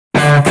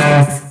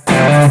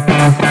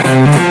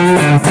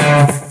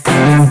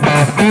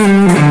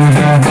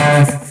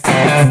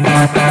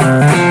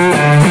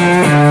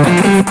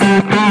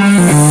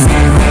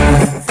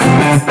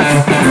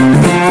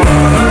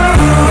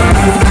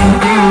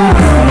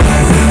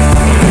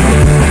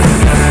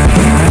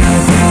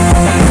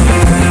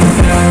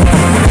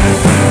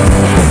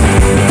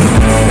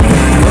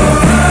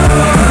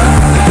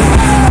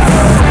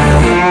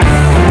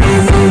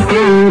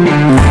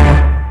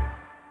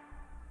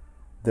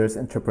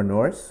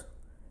entrepreneurs,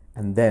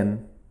 and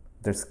then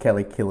there's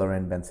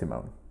Killoren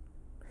Bensimon.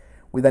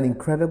 With an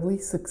incredibly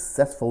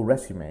successful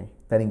resume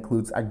that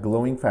includes a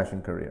glowing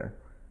fashion career,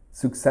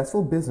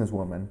 successful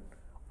businesswoman,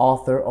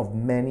 author of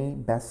many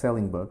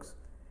best-selling books,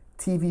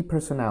 TV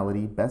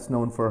personality best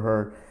known for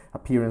her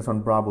appearance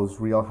on Bravo's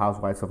Real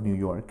Housewives of New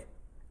York,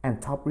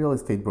 and top real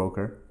estate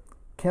broker,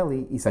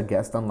 Kelly is a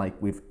guest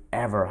unlike we've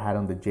ever had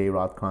on the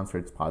J-Rod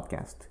Concerts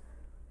podcast.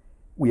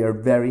 We are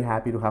very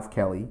happy to have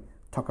Kelly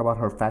talk about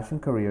her fashion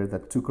career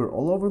that took her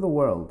all over the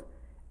world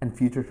and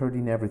featured her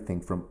in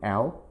everything from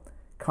Elle,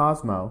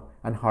 Cosmo,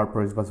 and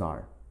Harper's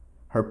Bazaar,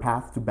 her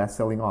path to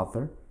best-selling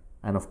author,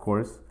 and of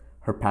course,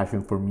 her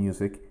passion for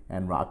music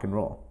and rock and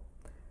roll.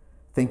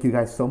 Thank you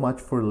guys so much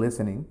for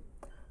listening.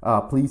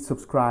 Please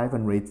subscribe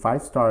and rate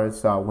 5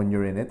 stars when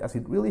you're in it, as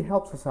it really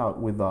helps us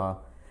out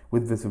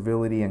with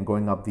visibility and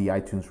going up the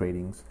iTunes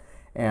ratings.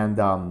 And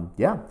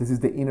this is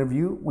the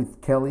interview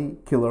with Kelly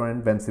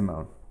Killoren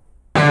Bensimon.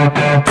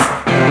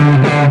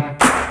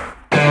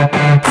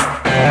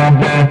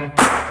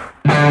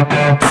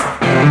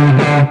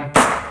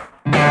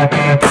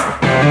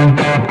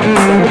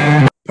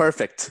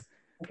 Perfect.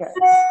 Okay.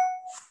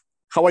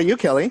 How are you,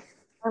 Kelly?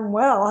 I'm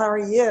well. How are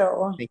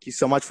you? Thank you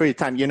so much for your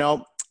time. You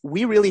know,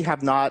 we really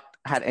have not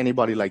had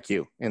anybody like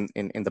you in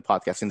the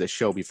podcast, in the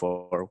show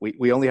before.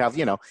 We only have,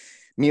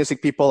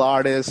 music people,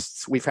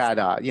 artists. We've had,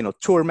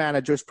 tour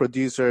managers,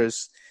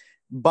 producers.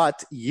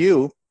 But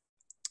you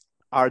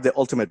are the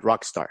ultimate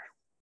rock star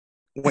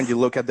when you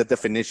look at the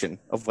definition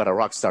of what a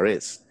rock star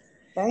is.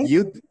 Thank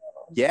you.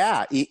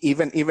 Yeah,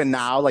 even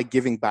now, like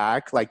giving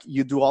back, like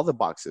you do all the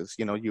boxes.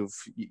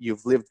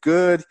 You've lived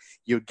good.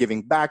 You're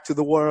giving back to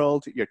the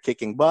world. You're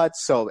kicking butt.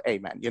 So, hey,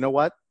 man, you know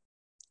what?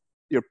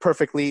 You're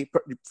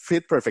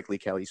fit perfectly,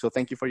 Kelly. So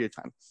thank you for your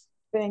time.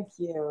 Thank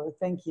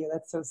you.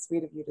 That's so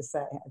sweet of you to say.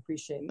 I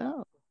appreciate it.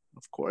 No,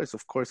 of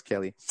course,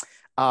 Kelly.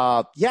 So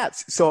I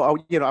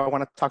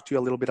want to talk to you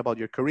a little bit about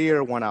your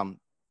career. Want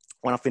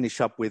to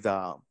finish up with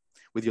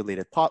your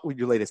latest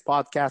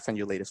podcast and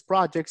your latest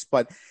projects,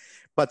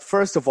 But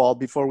first of all,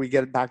 before we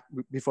go back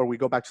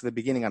to the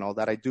beginning and all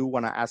that, I do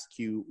want to ask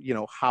you,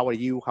 how are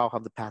you? How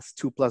have the past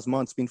 2+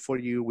 months been for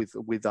you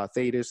with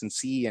Thetis and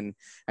C and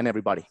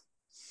everybody?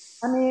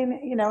 I mean,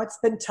 it's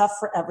been tough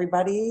for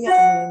everybody.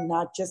 I mean,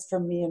 not just for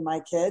me and my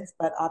kids,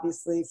 but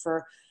obviously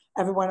for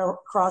everyone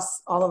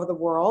across all over the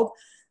world.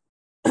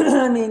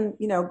 I mean,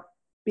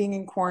 being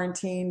in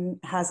quarantine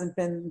hasn't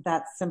been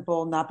that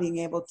simple. Not being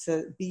able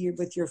to be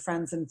with your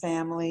friends and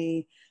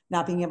family,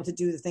 not being able to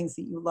do the things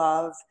that you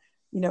love.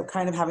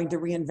 Kind of having to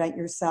reinvent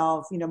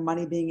yourself,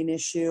 money being an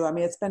issue. I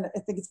mean, I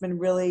think it's been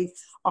really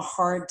a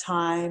hard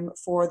time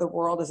for the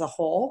world as a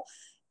whole.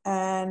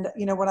 And,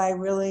 what I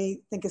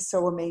really think is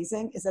so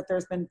amazing is that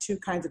there's been 2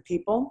 kinds of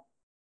people.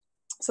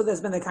 So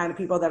there's been the kind of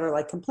people that are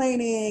like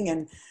complaining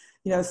and,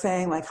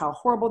 saying like how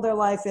horrible their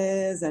life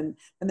is. And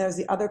there's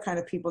the other kind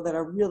of people that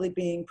are really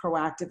being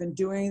proactive and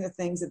doing the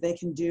things that they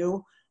can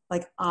do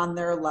like on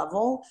their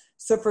level.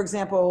 So for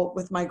example,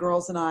 with my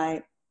girls and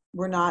I,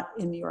 we're not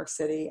in New York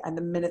City. And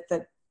the minute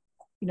that,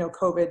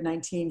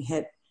 COVID-19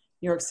 hit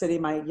New York City,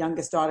 my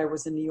youngest daughter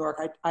was in New York.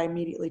 I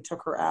immediately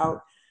took her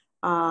out.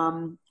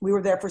 We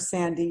were there for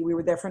Sandy. We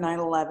were there for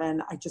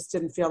 9/11. I just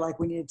didn't feel like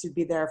we needed to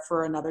be there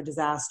for another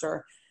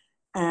disaster.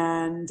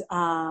 And,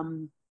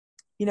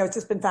 it's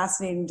just been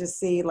fascinating to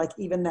see, like,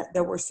 even that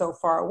we're so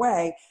far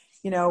away,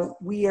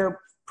 we are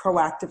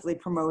proactively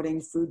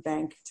promoting Food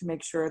Bank to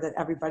make sure that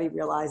everybody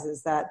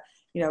realizes that,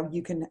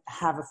 you can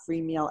have a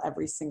free meal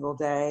every single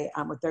day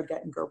with their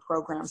Get and Go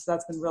program. So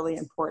that's been really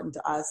important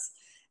to us.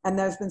 And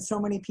there's been so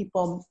many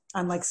people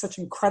on like such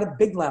incredible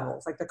big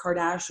levels, like the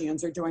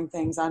Kardashians are doing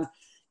things on,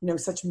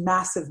 such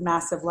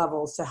massive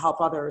levels to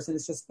help others. And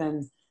it's just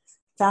been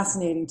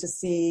fascinating to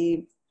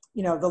see,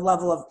 the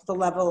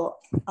level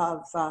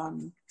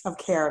of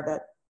care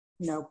that,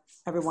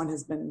 everyone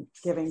has been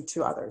giving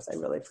to others. I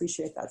really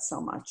appreciate that so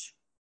much.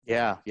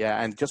 Yeah.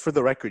 And just for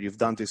the record, you've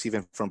done this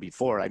even from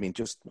before. I mean,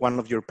 just one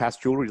of your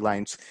past jewelry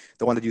lines,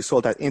 the one that you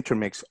sold at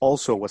Intermix,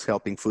 also was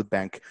helping Food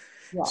Bank.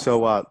 Yeah.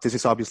 So this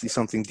is obviously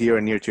something dear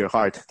and near to your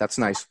heart. That's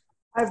nice.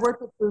 I've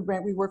worked with Food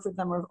Bank. We worked with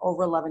them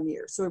over 11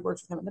 years. So we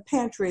worked with them in the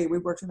pantry. We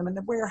worked with them in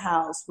the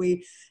warehouse.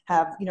 We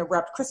have,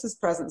 wrapped Christmas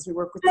presents. We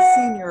work with the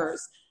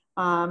seniors.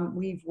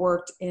 We've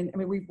worked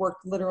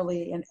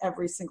literally in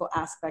every single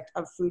aspect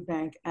of Food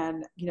Bank,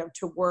 and,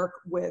 to work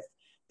with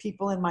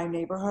people in my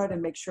neighborhood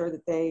and make sure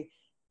that they,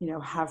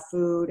 have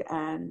food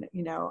and,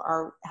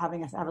 are have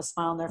a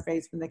smile on their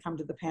face when they come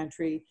to the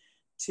pantry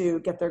to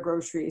get their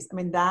groceries. I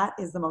mean, that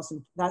is the most,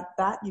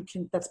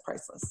 that's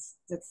priceless.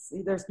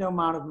 There's no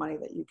amount of money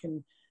that you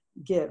can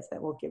give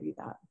that will give you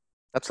that.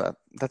 That's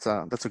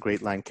a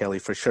great line, Kelly,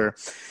 for sure.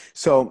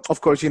 So,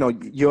 of course,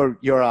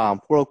 you're a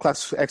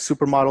world-class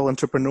ex-supermodel,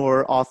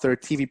 entrepreneur, author,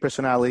 TV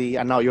personality,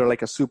 and now you're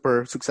like a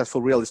super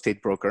successful real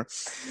estate broker.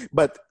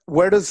 But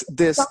where does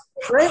this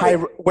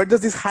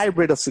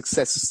hybrid of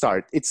success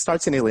start? It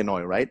starts in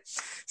Illinois, right?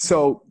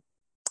 So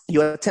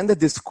you attended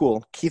this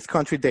school, Keith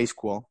Country Day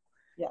School,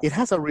 Yes. It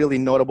has a really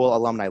notable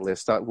alumni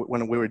list.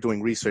 When we were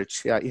doing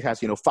research, it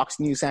has, Fox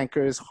News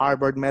anchors,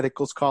 Harvard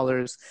medical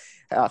scholars.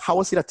 How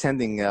was it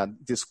attending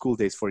these school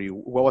days for you?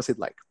 What was it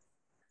like?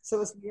 So it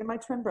was me and my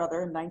twin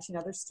brother and 19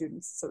 other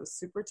students. So it was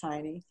super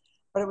tiny,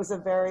 but it was a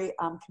very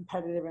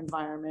competitive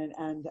environment.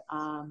 And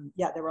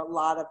there were a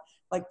lot of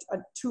like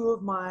two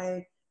of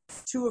my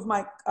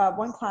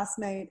one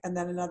classmate and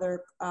then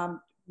another 2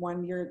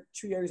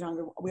 years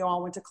younger. We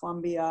all went to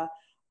Columbia.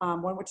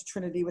 One went to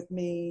Trinity with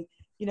me.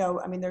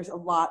 There's a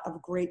lot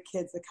of great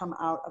kids that come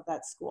out of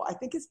that school. I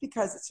think it's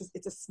because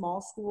it's a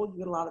small school. You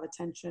get a lot of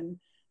attention.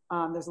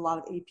 There's a lot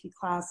of AP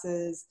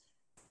classes.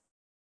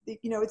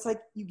 It's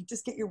like you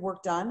just get your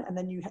work done and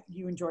then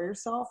you enjoy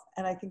yourself.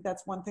 And I think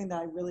that's one thing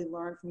that I really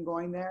learned from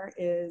going there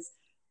is,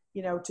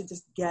 to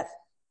just get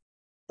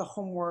the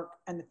homework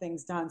and the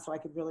things done so I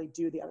could really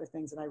do the other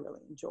things that I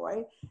really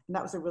enjoy. And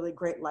that was a really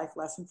great life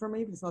lesson for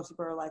me because most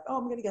people are like, oh,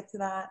 I'm going to get to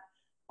that.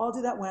 I'll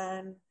do that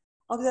when.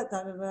 I'll do that.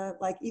 Da, da, da.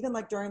 Like even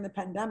like during the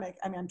pandemic,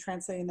 I'm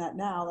translating that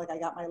now. Like I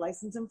got my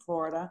license in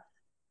Florida.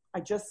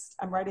 I'm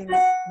writing,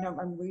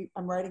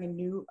 I'm writing a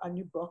new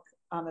book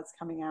that's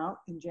coming out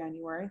in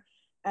January.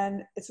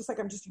 And it's just like,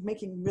 I'm just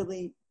making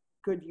really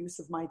good use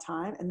of my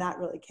time. And that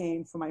really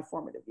came from my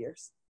formative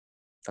years.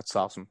 That's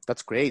awesome.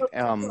 That's great.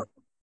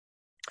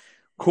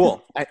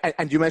 Cool.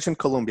 And you mentioned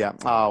Columbia.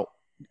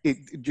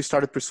 You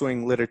started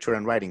pursuing literature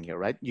and writing here,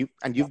 right?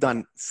 You've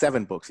done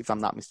 7 books, if I'm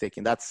not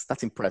mistaken. That's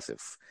impressive.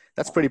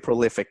 That's pretty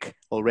prolific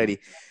already.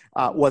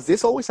 Was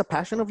this always a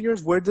passion of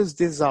yours? Where does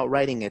this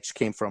writing itch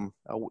came from?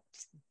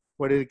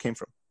 Where did it came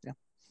from? Yeah.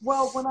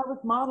 Well, when I was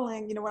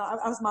modeling, when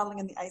I was modeling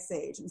in the Ice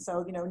Age, and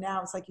so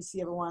now it's like you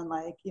see everyone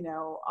like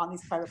on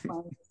these private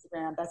planes,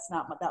 Instagram. That's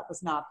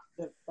not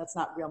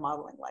real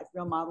modeling life.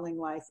 Real modeling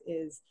life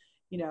is,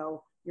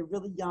 you're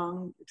really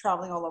young, you're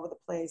traveling all over the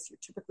place, you're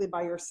typically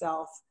by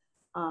yourself.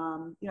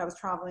 I was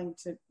traveling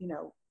to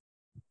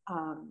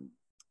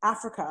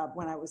Africa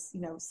when I was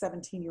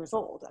 17 years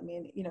old.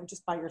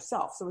 Just by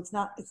yourself. So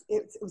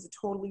it was a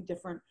totally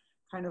different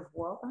kind of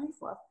world.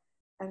 Nice love.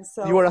 And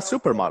so you were a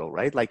supermodel,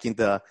 right? Like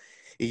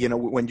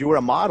when you were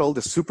a model,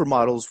 the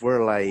supermodels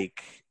were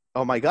like,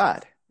 oh my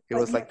God, it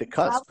was like the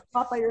cusp.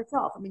 Not by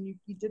yourself. You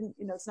didn't,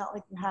 it's not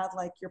like you had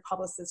like your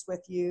publicist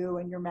with you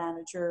and your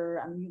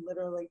manager. You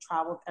literally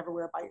traveled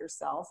everywhere by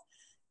yourself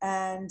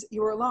and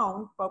you were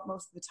alone but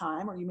most of the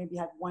time, or you maybe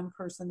had one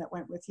person that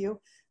went with you.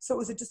 So it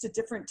was just a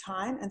different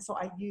time. And so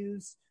I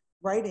used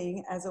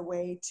writing as a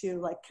way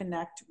to like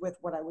connect with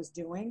what I was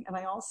doing. And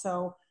I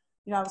also,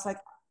 I was like,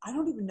 I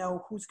don't even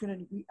know who's going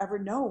to ever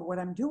know what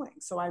I'm doing.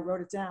 So I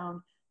wrote it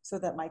down so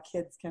that my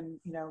kids can,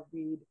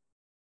 read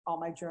all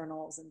my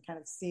journals and kind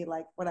of see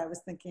like what I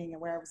was thinking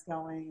and where I was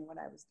going and what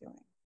I was doing.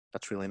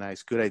 That's really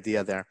nice. Good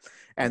idea there.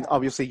 And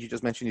obviously you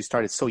just mentioned you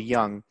started so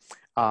young.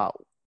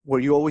 Were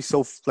you always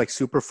so like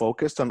super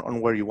focused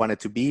on where you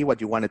wanted to be,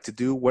 what you wanted to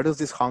do? Where does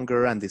this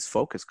hunger and this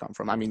focus come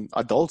from?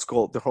 Adults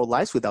go their whole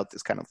lives without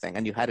this kind of thing,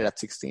 and you had it at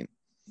 16.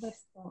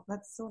 That's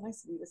so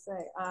nice of you to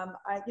say.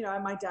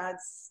 My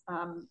dad's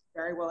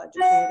very well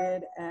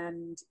educated,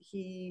 and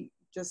he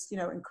just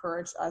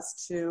encouraged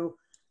us to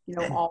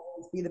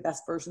always be the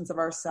best versions of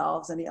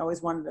ourselves, and he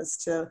always wanted us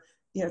to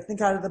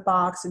think out of the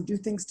box and do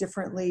things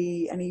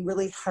differently, and he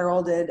really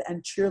heralded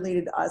and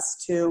cheerleaded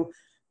us to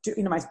do.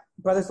 My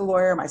brother's a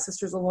lawyer, my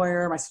sister's a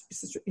lawyer, my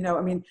sister,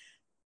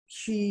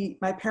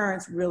 my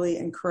parents really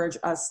encouraged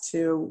us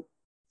to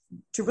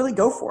really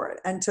go for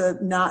it and to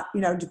not,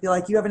 to be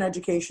like, you have an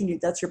education,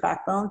 that's your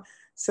backbone.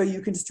 So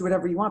you can just do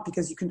whatever you want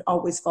because you can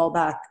always fall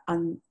back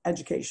on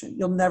education.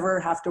 You'll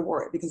never have to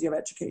worry because you have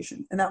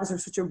education. And that was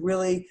such a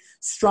really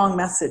strong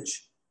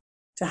message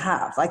to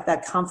have, like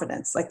that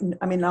confidence. Like,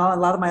 a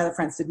lot of my other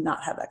friends did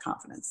not have that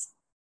confidence.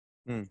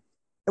 It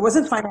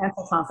wasn't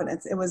financial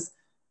confidence. It was,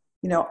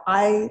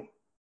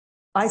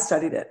 I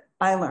studied it.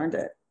 I learned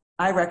it.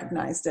 I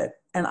recognized it.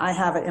 And I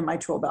have it in my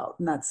tool belt.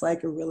 And that's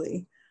like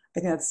I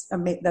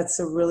think that's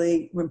a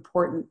really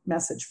important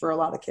message for a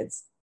lot of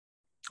kids.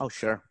 Oh,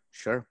 sure.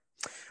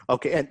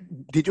 Okay.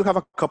 And did you have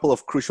a couple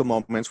of crucial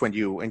moments when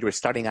you were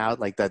starting out,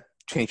 like that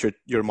changed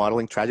your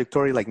modeling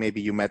trajectory? Like maybe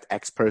you met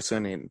X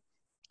person in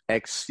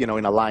X, in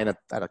a line at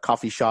a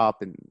coffee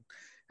shop and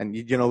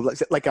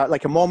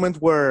like a moment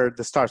where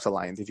the stars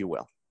aligned, if you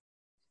will.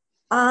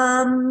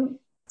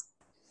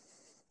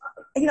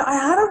 I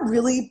had a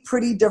really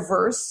pretty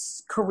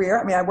diverse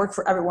career. I worked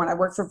for everyone. I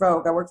worked for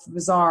Vogue. I worked for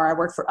Bazaar. I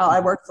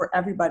worked for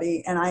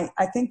everybody. And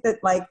I think that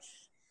like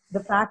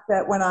the fact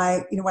that when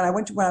I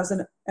was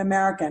an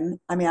American,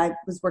 I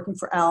was working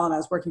for Elle and I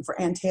was working for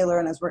Ann Taylor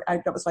and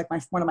that was like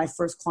one of my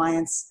first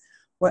clients.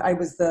 I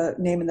was the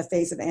name and the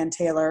face of Ann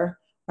Taylor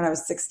when I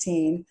was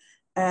 16.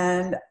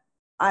 And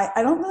I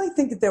don't really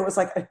think that there was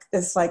like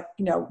this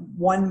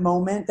one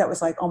moment that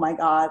was like, oh my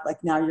God,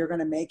 like now you're going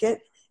to make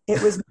it.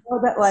 It was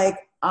more that like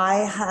I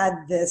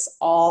had this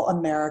all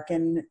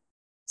American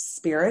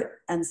spirit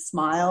and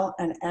smile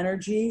and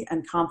energy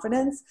and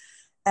confidence.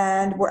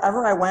 And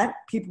wherever I went,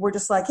 people were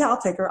just like, yeah,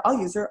 I'll take her. I'll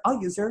use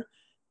her.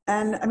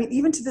 And I mean,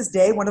 even to this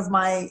day, one of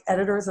my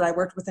editors that I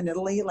worked with in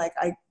Italy, like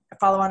I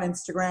follow on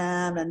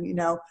Instagram, and, you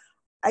know,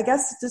 I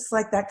guess just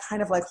like that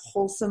kind of like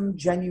wholesome,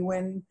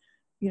 genuine,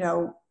 you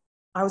know,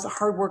 I was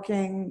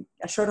hardworking.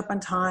 I showed up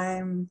on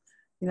time,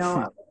 you know, I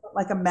wasn't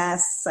like a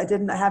mess. I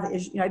didn't have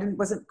issues, you know,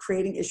 wasn't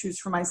creating issues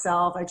for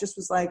myself. I just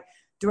was like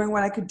doing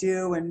what I could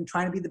do and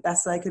trying to be the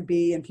best that I could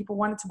be. And people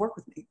wanted to work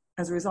with me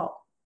as a result.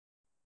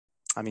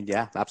 I mean,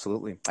 yeah,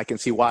 absolutely. I can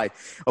see why. And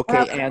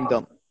Okay. And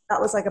that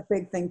was like a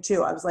big thing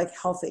too. I was like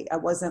healthy. I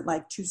wasn't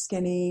like too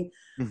skinny.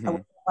 I mhm.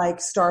 wasn't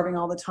like starving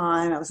all the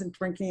time. I wasn't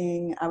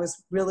drinking. I was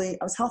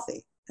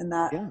healthy. And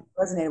that Yeah,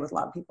 resonated with a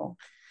lot of people.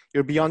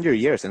 you're beyond your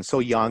years and so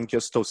young,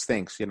 just those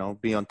things, you know,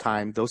 be on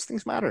time, those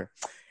things matter.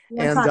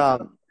 One And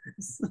time,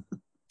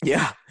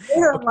 yeah,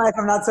 later in life,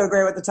 I'm not so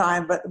great with the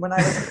time, but when I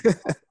was,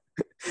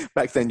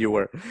 back then you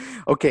were.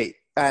 Okay.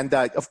 And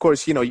of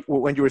course, you know,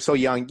 when you were so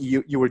young,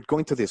 you were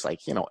going to this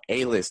like, you know,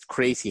 A-list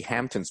crazy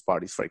Hamptons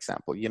parties, for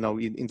example. You know,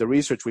 in the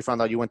research, we found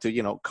out you went to,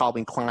 you know,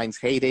 Calvin Klein's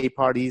heyday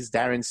parties,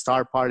 Darren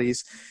Star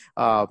parties.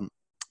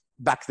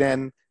 Back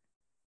then,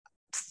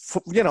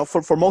 you know,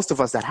 for most of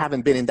us that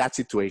haven't been in that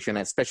situation,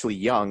 especially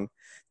young,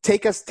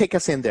 take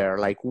us in there.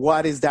 Like,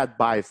 what is that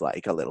vibe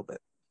like a little bit?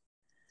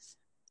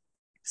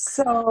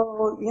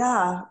 so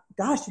yeah,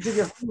 gosh, you did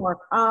your homework.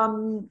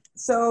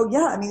 So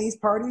yeah, I mean, these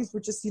parties were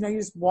just, you know, you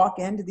just walk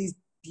into these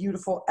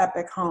beautiful,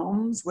 epic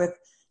homes with,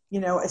 you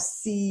know, a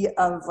sea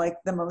of like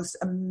the most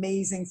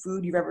amazing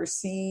food you've ever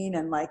seen,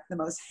 and like the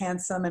most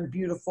handsome and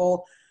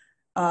beautiful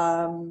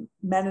men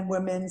and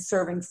women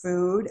serving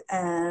food.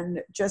 And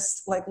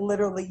just like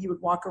literally you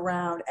would walk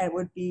around and it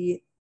would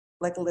be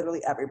like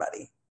literally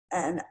everybody.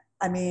 And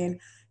I mean,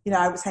 you know,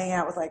 I was hanging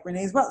out with like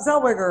Renee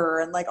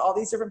Zellweger and like all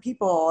these different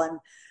people. And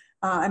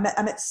I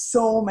met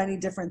so many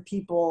different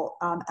people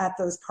at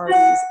those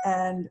parties.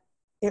 And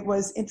it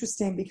was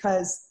interesting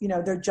because, you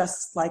know, they're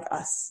just like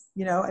us.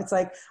 You know, it's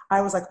like,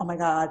 I was like, oh my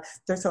God,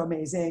 they're so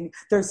amazing.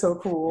 They're so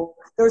cool.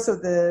 They're so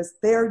this.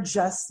 They're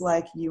just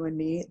like you and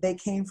me. They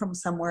came from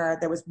somewhere.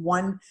 There was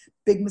one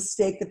big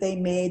mistake that they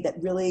made that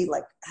really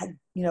like had,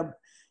 you know,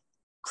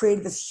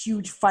 created this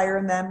huge fire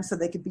in them so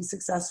they could be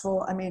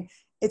successful. I mean,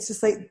 it's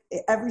just like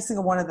every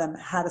single one of them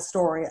had a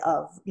story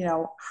of, you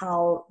know,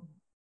 how,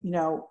 you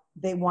know,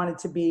 they wanted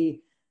to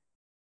be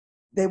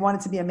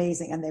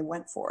amazing and they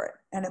went for it.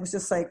 And it was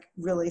just like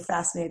really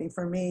fascinating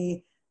for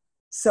me,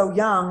 so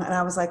young. And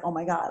I was like, oh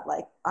my God,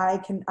 like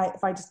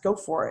if I just go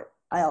for it,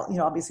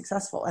 I'll be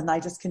successful. And I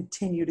just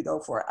continue to go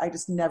for it. I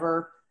just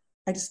never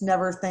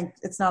think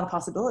it's not a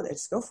possibility. I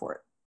just go for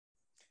it.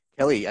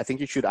 Kelly, I think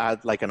you should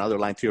add like another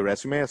line to your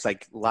resume. It's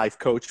like life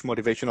coach,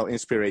 motivational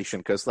inspiration.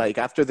 Because like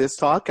after this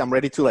talk, I'm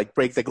ready to like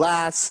break the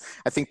glass.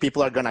 I think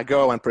people are gonna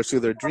go and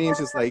pursue their dreams.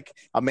 It's like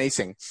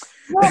amazing.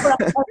 No,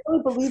 but I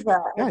really believe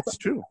that. Yeah, it's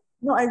true.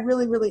 No, I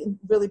really, really,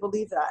 really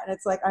believe that. And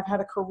it's like, I've had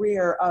a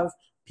career of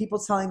people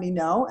telling me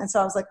no. And so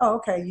I was like, oh,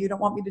 okay, you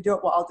don't want me to do it.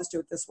 Well, I'll just do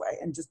it this way,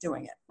 and just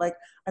doing it. Like,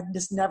 I've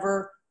just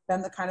never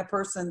been the kind of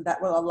person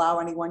that will allow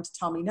anyone to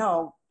tell me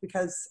no,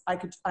 because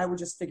I would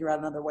just figure out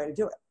another way to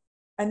do it.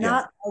 And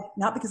Yeah.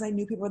 not because I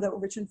knew people that were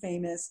rich and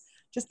famous,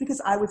 just because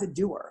I was a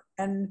doer.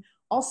 And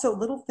also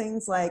little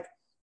things like,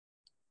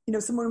 you know,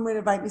 someone would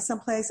invite me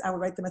someplace, I would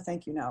write them a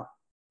thank you note.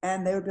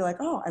 And they would be like,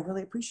 oh, I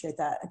really appreciate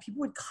that. And people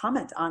would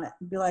comment on it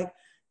and be like,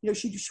 you know,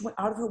 she went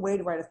out of her way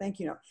to write a thank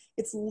you note.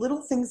 It's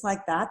little things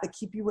like that that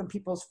keep you in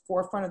people's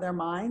forefront of their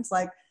minds.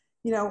 Like,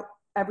 you know,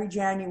 every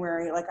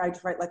January, like I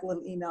just write like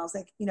little emails,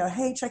 like, you know,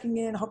 hey, checking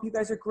in, hope you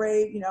guys are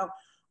great. You know,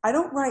 I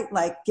don't write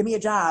like, give me a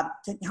job,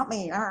 help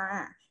me.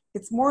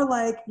 It's more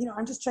like, you know,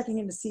 I'm just checking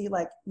in to see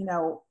like, you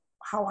know,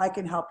 how I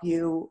can help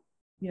you,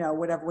 you know,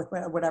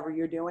 whatever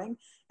you're doing.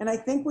 And I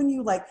think when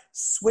you like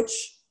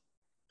switch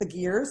the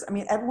gears, I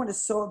mean, everyone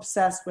is so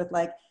obsessed with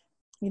like,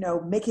 you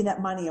know, making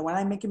that money, and when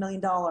I make $1 million,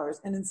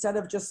 and instead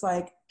of just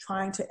like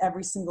trying to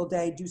every single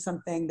day do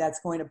something that's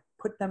going to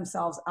put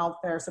themselves out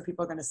there so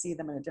people are going to see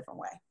them in a different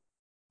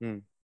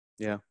way.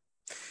 Yeah.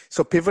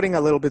 So pivoting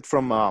a little bit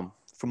from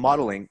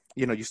modeling,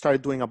 you know, you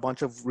started doing a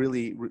bunch of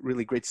really,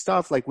 really great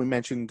stuff. Like we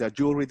mentioned,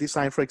 jewelry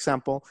design, for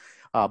example,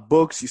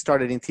 books. You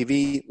started in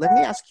TV. Let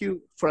me ask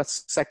you for a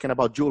second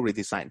about jewelry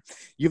design.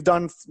 You've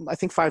done, I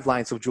think, 5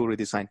 lines of jewelry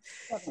design.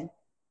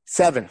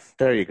 7.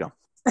 There you go.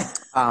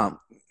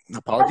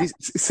 Apologies.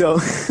 So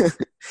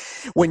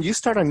when you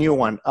start a new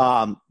one,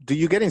 do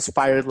you get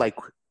inspired like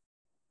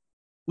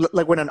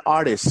when an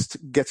artist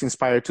gets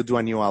inspired to do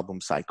a new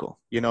album cycle,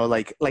 you know,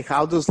 like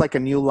how does like a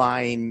new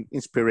line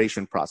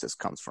inspiration process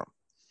comes from?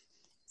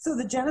 So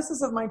the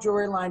genesis of my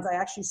jewelry lines, I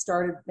actually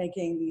started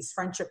making these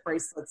friendship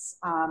bracelets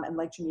in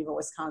Lake Geneva,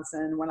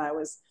 Wisconsin when I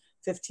was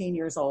 15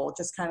 years old,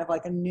 just kind of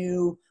like a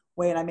new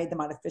way. And I made them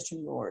out of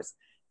fishing lures.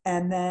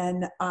 And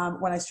then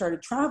when I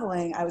started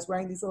traveling, I was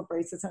wearing these little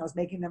bracelets and I was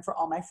making them for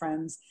all my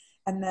friends.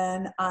 And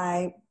then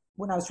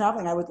when I was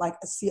traveling, I would like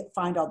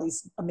find all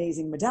these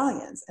amazing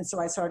medallions. And so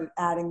I started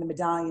adding the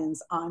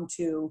medallions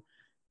onto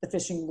the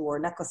fishing lure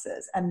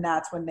necklaces. And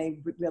that's when they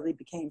really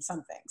became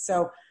something.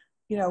 So,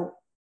 you know,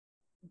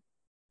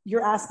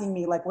 you're asking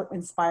me like what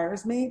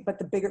inspires me, but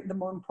the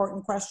more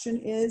important question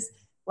is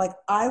like,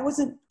 I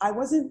wasn't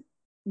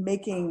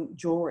making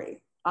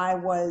jewelry. I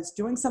was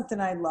doing something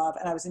I love,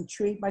 and I was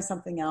intrigued by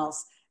something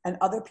else, and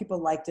other people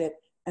liked it.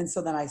 And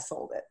so then I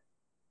sold it.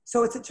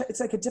 So it's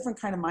like a different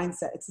kind of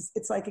mindset.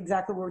 It's like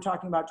exactly what we were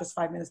talking about just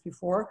 5 minutes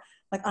before.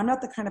 Like, I'm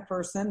not the kind of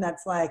person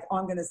that's like, oh,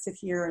 I'm going to sit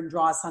here and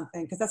draw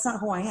something, because that's not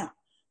who I am.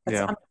 I'm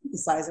a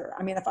synthesizer.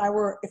 I mean,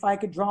 if I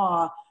could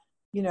draw,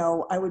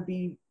 I would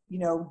be,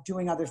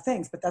 doing other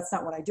things, but that's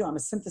not what I do. I'm a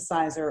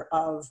synthesizer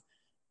of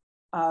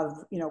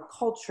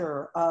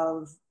culture,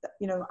 of,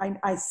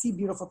 I see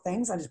beautiful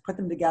things. I just put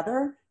them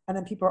together. And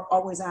then people are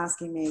always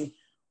asking me,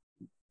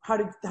 how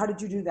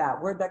did you do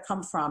that? Where'd that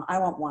come from? I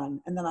want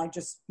one. And then I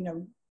just,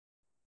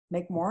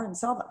 make more and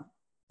sell them.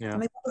 Yeah.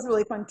 And that was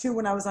really fun too,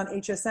 when I was on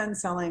HSN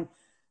selling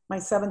my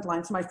 7th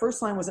line. So my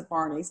first line was at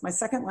Barney's. My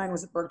second line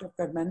was at Bergdorf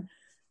Goodman.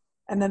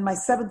 And then my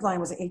 7th line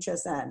was at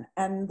HSN.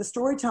 And the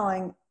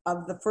storytelling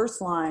of the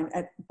first line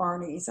at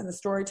Barney's and the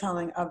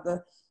storytelling of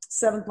the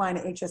 7th line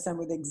at HSN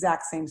were the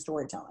exact same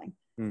storytelling.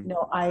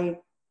 I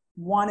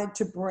wanted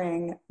to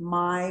bring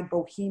my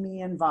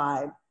bohemian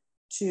vibe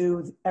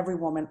to every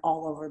woman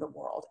all over the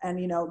world. And,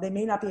 they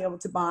may not be able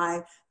to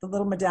buy the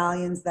little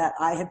medallions that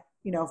I had,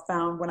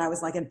 found when I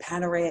was like in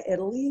Panarea,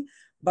 Italy,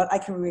 but I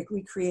can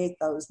recreate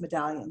those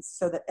medallions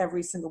so that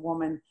every single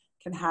woman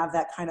can have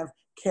that kind of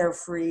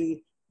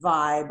carefree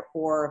vibe,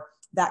 or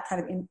that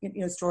kind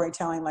of,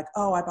 storytelling, like,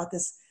 oh, I bought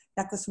this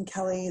necklace from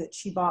Kelly that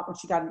she bought when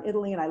she got in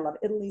Italy, and I love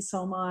Italy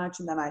so much.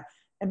 And then I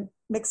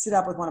mixed it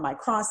up with one of my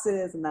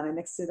crosses, and then I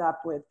mixed it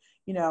up with,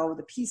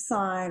 the peace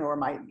sign, or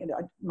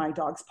my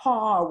dog's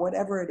paw, or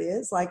whatever it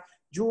is. Like,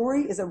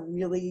 jewelry is a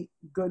really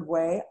good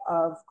way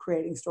of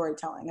creating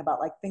storytelling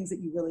about like things that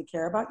you really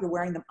care about. You're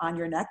wearing them on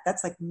your neck.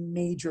 That's like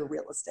major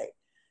real estate.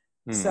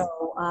 So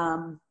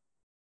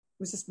it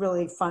was just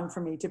really fun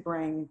for me to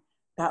bring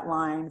that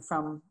line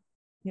from,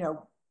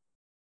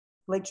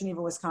 Lake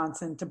Geneva,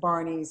 Wisconsin to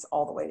Barney's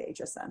all the way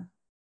to HSN.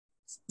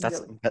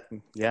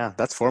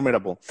 That's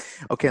formidable.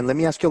 Okay, and let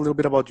me ask you a little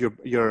bit about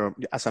your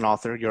as an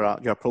author. You're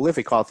a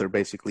prolific author,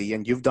 basically,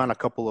 and you've done a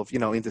couple of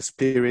in the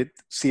Spirit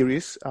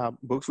series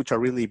books, which are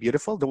really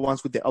beautiful. The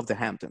ones with the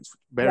Hamptons,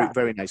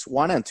 very nice.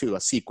 1 and 2,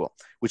 a sequel,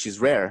 which is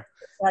rare.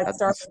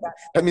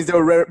 That means they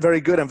were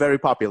very good and very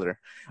popular.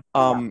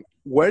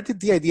 Where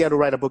did the idea to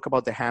write a book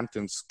about the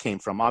Hamptons came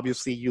from?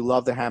 Obviously, you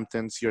love the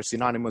Hamptons. You're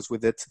synonymous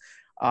with it.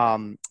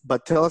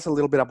 But tell us a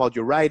little bit about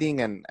your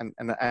writing and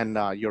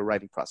your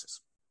writing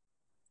process.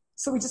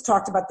 So we just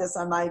talked about this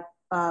on my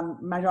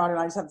daughter and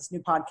I just have this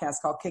new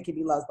podcast called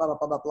KKB Loves, blah, blah,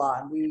 blah, blah, blah.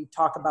 And we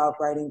talk about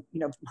writing,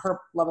 her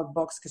love of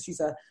books, because she's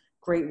a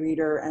great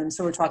reader. And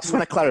so we're talking. I just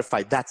want to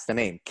clarify, that's the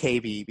name,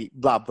 KB,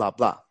 blah, blah,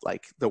 blah,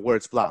 like the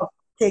words blah.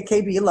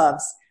 KKB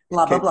Loves,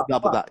 blah, blah, blah, blah,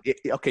 blah, blah.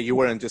 Okay, you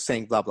weren't just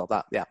saying blah, blah,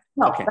 blah. Yeah.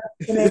 No, okay.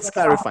 It's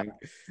clarifying.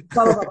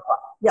 Blah, blah, blah, blah.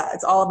 Yeah,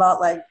 it's all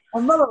about like,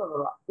 blah, blah, blah,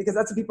 blah, because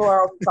that's what people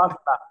are always talking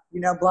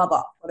about, blah,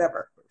 blah,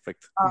 whatever.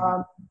 Perfect.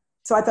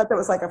 So I thought that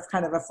was like a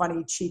kind of a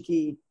funny,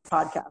 cheeky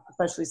podcast,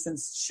 especially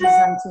since she's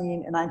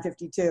 19 and I'm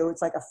 52.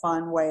 It's like a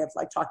fun way of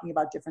like talking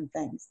about different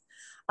things.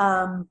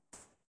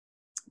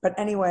 But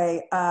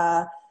anyway,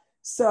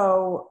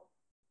 so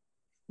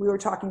we were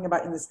talking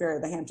about In the Spirit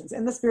of the Hamptons.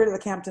 In the Spirit of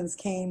the Hamptons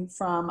came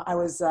from, I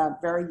was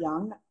very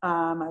young.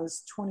 I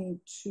was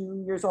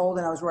 22 years old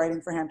and I was writing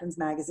for Hamptons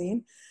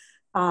Magazine.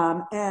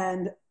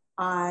 And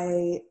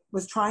I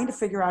was trying to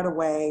figure out a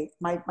way.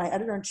 My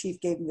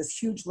editor-in-chief gave me this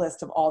huge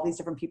list of all these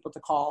different people to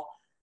call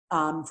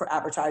for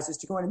advertisers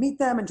to go in and meet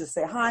them and just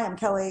say, hi, I'm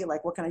Kelly.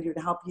 Like, what can I do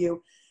to help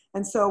you?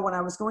 And so when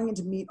I was going in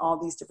to meet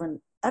all these different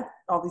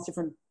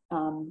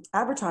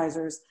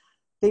advertisers,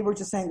 they were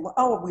just saying, well,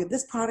 oh, we have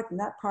this product and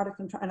that product.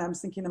 And I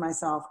was thinking to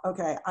myself,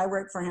 okay, I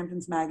write for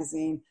Hamptons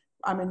Magazine.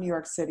 I'm in New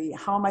York City.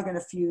 How am I going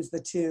to fuse the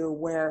two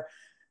where,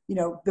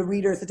 the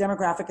readers, the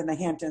demographic in the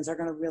Hamptons are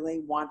going to really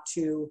want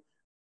to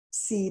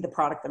see the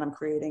product that I'm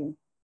creating,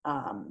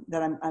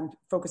 that I'm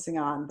focusing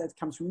on, that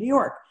comes from New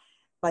York.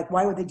 Like,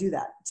 why would they do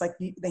that? It's like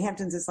the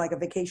Hamptons is like a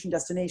vacation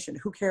destination.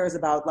 Who cares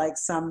about like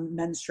some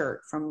men's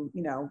shirt from,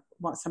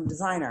 some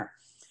designer?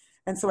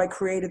 And so I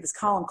created this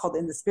column called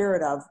In the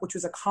Spirit of, which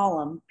was a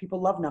column. People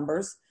love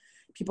numbers.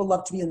 People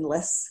love to be in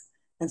lists.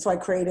 And so I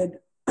created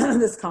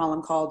this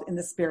column called In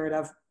the Spirit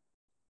of,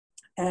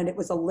 and it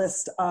was a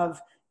list of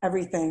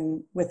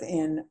everything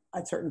within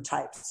a certain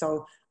type.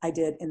 So I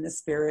did In the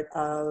Spirit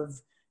of,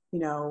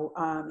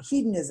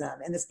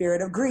 hedonism, in the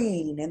spirit of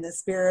green, in the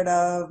spirit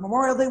of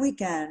Memorial Day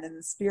weekend, in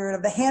the spirit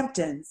of the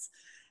Hamptons.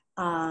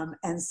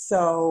 And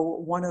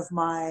so one of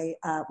my,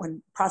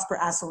 when Prosper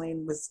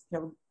Asseline was,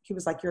 he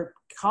was like, your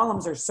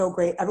columns are so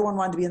great. Everyone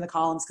wanted to be in the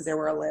columns because they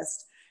were a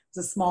list. It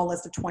was a small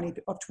list of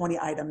 20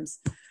 items.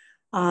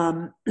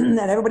 And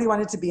everybody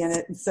wanted to be in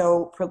it. And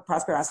so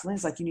Prosper Asseline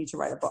is like, you need to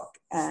write a book.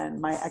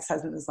 And my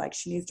ex-husband is like,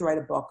 she needs to write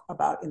a book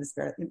about in the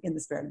spirit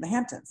of the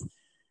Hamptons,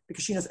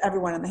 because she knows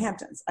everyone in the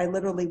Hamptons. I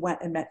literally went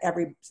and met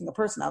every single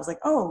person. I was like,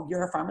 oh,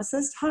 you're a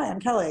pharmacist? Hi,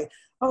 I'm Kelly.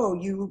 Oh,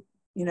 you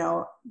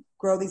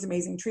grow these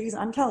amazing trees?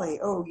 I'm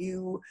Kelly. Oh,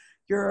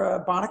 you're you're a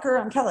Bonnaker?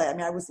 I'm Kelly. I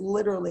mean, I was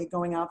literally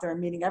going out there and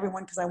meeting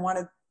everyone because I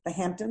wanted the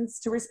Hamptons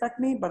to respect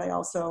me, but I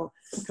also,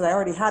 because I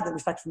already had the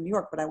respect from New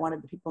York, but I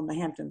wanted the people in the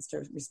Hamptons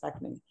to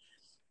respect me.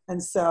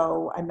 And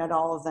so I met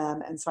all of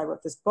them. And so I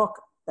wrote this book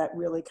that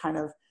really kind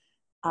of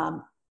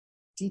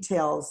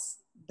details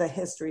the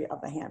history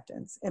of the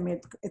Hamptons. I mean,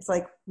 it's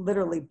like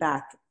literally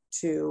back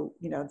to,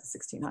 the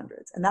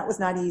 1600s. And that was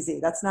not easy.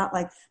 That's not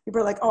like,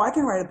 people are like, oh, I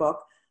can write a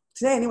book.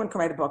 Today, anyone can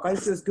write a book. All you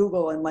have to do is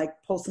Google and like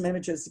pull some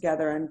images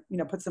together and,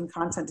 put some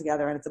content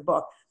together and it's a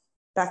book.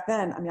 Back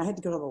then, I mean, I had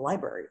to go to the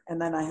library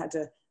and then I had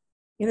to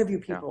interview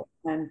people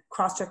and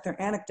cross-check their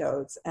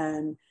anecdotes.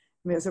 And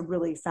I mean, it was a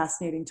really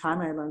fascinating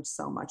time. I learned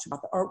so much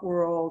about the art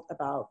world,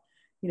 about,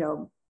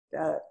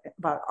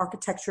 about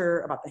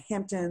architecture, about the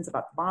Hamptons,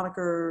 about the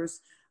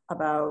Bonnakers,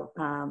 about,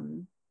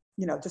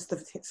 just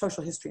the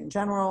social history in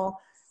general.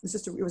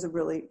 It was a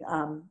really,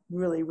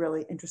 really,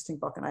 really interesting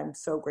book. And I'm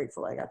so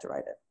grateful I got to write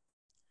it.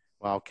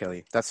 Wow,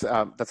 Kelly, that's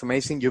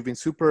amazing. You've been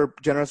super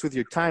generous with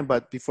your time,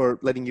 but before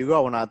letting you go, I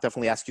want to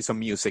definitely ask you some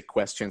music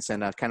questions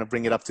and kind of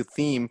bring it up to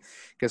theme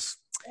because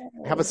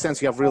I have a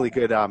sense you have really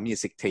good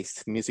music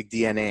taste, music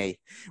DNA.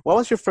 What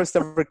was your first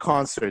ever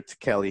concert,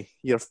 Kelly?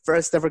 Your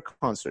first ever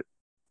concert?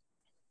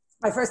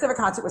 My first ever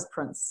concert was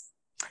Prince.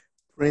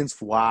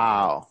 Prince,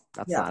 wow.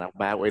 That's not a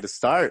bad way to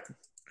start.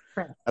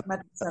 Prince,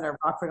 Metro Center,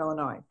 Rockford,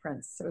 Illinois.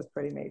 Prince, it was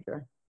pretty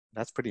major.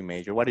 That's pretty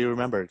major. What do you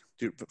remember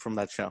from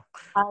that show?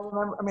 I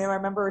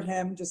remember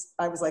him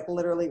I was like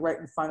literally right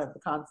in front of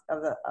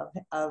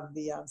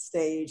the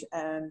stage.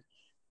 And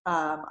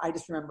I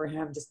just remember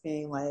him just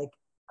being like,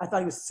 I thought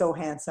he was so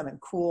handsome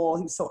and cool.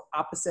 He was so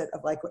opposite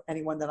of like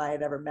anyone that I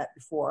had ever met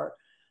before.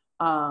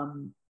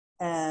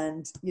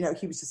 And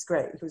he was just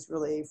great. He was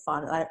really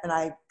fun. And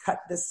I cut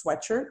this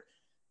sweatshirt.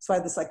 So I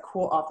had this like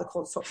cool off the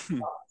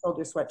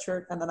shoulder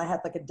sweatshirt. And then I had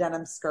like a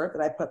denim skirt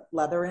that I put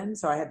leather in.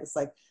 So I had this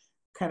like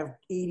kind of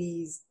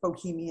 80s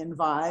bohemian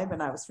vibe,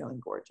 and I was feeling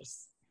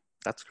gorgeous.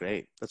 That's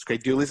great. Do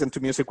you listen to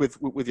music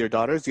with your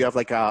daughters? Do you have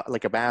like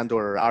a band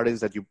or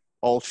artist that you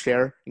all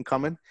share in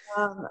common?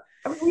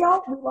 We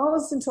all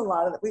listen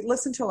to we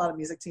listen to a lot of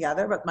music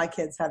together, but my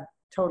kids have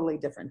totally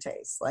different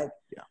tastes. Like,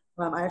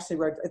 I actually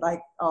wrote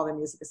like all their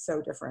music is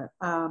so different.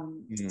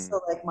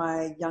 So like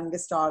my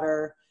youngest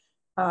daughter,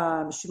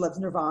 she loves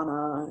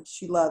Nirvana.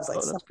 She loves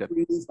like Summer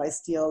Breeze by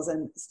Steels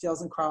and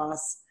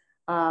Cross.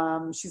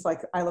 She's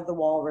like, I Love the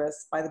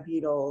Walrus by the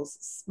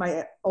Beatles.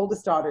 My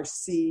oldest daughter,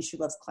 she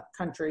loves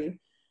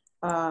country.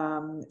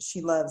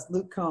 She loves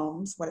Luke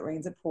Combs, When It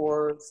Rains, It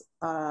Pours.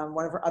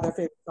 One of her other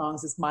favorite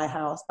songs is My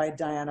House by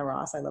Diana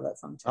Ross. I love that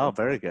song too. Oh,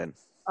 very good.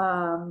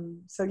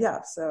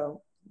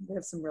 So they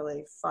have some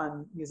really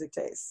fun music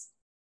tastes.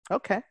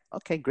 Okay,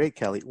 great,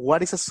 Kelly.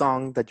 What is a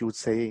song that you would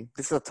say,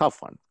 this is a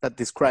tough one, that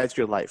describes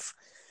your life?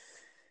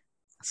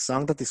 A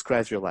song that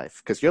describes your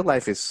life, because your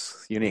life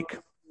is unique.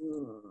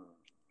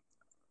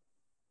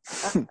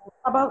 How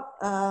about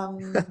Know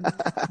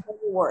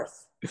Your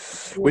Worth?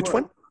 Which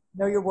one?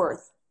 Know Your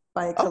Worth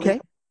by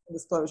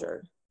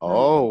Disclosure.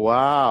 Oh,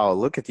 wow.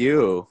 Look at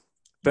you.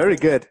 Very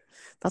good.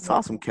 That's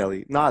awesome,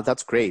 Kelly. No,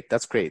 that's great.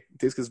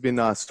 This has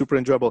been super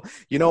enjoyable.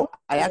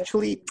 I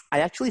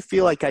actually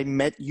feel like I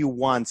met you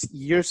once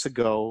years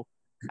ago.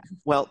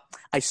 Well,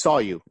 I saw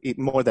you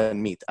more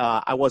than meet.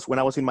 When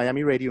I was in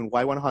Miami Radio in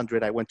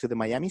Y100, I went to the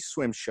Miami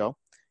Swim Show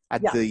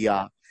at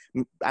the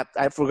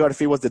I forgot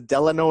if it was the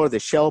Delano or the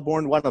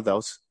Shelbourne, one of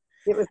those.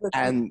 It was the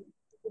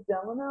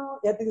Delano?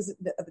 Yeah, I think it was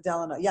the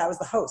Delano. Yeah, I was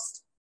the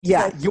host.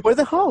 Yeah, you were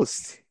the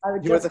host.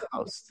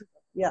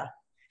 Yeah.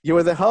 You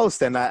were the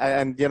host. And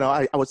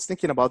I was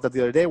thinking about that the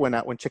other day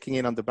when checking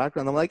in on the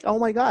background. I'm like, oh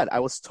my God,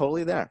 I was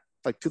totally there.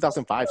 Like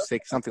 2005,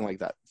 6, something like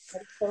that.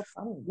 That's so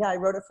funny. Yeah, I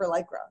wrote it for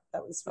Lycra.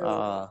 That was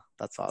really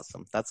that's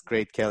awesome. That's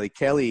great, Kelly.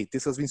 Kelly,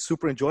 this has been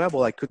super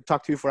enjoyable. I could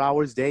talk to you for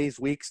hours, days,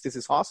 weeks. This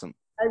is awesome.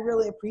 I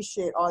really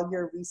appreciate all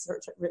your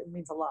research. It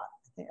means a lot.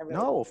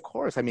 Of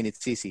course. I mean,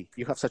 it's easy.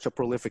 You have such a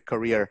prolific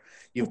career.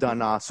 You've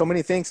done so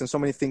many things and so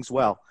many things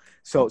well.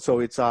 So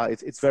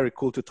it's very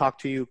cool to talk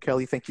to you,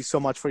 Kelly. Thank you so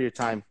much for your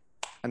time,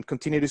 and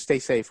continue to stay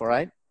safe. All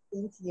right.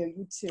 Thank you.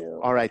 You too.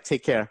 All right.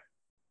 Take care.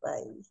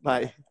 Bye.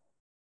 Bye.